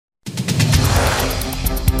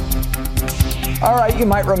All right, you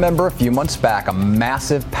might remember a few months back, a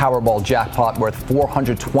massive Powerball jackpot worth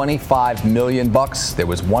 $425 million. There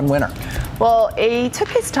was one winner. Well, he took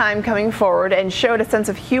his time coming forward and showed a sense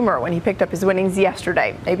of humor when he picked up his winnings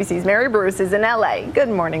yesterday. ABC's Mary Bruce is in LA. Good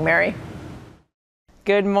morning, Mary.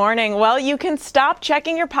 Good morning. Well, you can stop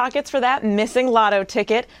checking your pockets for that missing lotto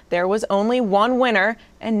ticket. There was only one winner,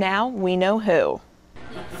 and now we know who.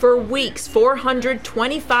 For weeks,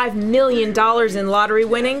 $425 million in lottery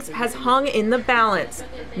winnings has hung in the balance.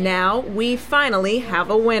 Now we finally have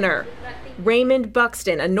a winner. Raymond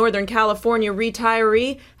Buxton, a Northern California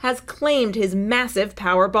retiree, has claimed his massive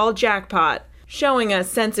Powerball jackpot. Showing a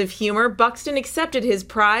sense of humor, Buxton accepted his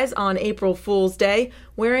prize on April Fool's Day,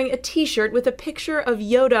 wearing a t-shirt with a picture of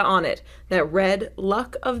Yoda on it that read,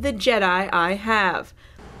 "Luck of the Jedi I have."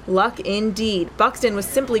 Luck indeed. Buxton was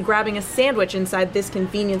simply grabbing a sandwich inside this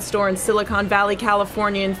convenience store in Silicon Valley,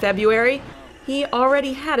 California in February. He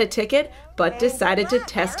already had a ticket, but decided to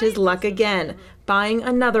test his luck again, buying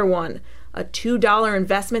another one. A $2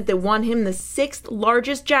 investment that won him the 6th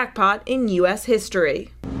largest jackpot in U.S. history.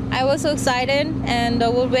 I was so excited, and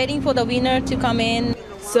we're waiting for the winner to come in.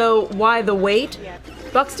 So why the wait?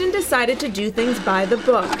 Buxton decided to do things by the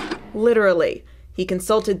book, literally. He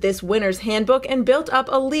consulted this winner's handbook and built up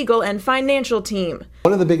a legal and financial team.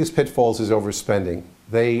 One of the biggest pitfalls is overspending.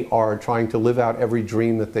 They are trying to live out every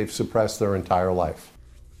dream that they've suppressed their entire life.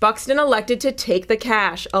 Buxton elected to take the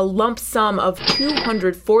cash, a lump sum of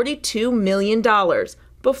 $242 million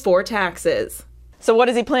before taxes. So what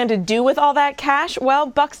does he plan to do with all that cash? Well,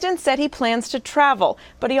 Buxton said he plans to travel,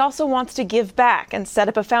 but he also wants to give back and set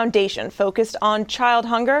up a foundation focused on child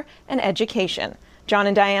hunger and education. John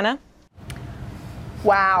and Diana?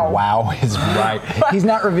 Wow. Wow is right. He's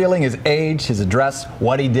not revealing his age, his address,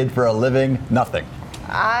 what he did for a living, nothing.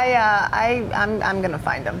 I'm gonna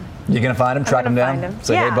find him. You're gonna find him, track him down?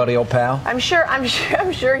 Say, hey buddy, old pal. I'm sure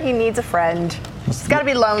he needs a friend. It's gotta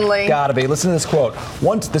be lonely. Gotta be. Listen to this quote.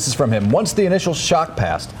 This is from him. Once the initial shock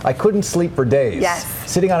passed, I couldn't sleep for days. Yes.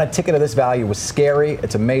 Sitting on a ticket of this value was scary.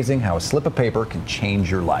 It's amazing how a slip of paper can change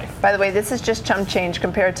your life. By the way, this is just chump change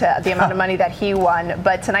compared to the amount of money that he won.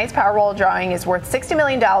 But tonight's Powerball drawing is worth $60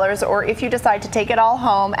 million, or if you decide to take it all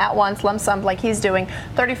home at once, lump sum like he's doing,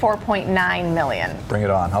 $34.9 million. Bring it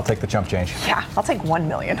on. I'll take the chump change. Yeah, I'll take $1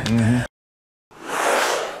 million.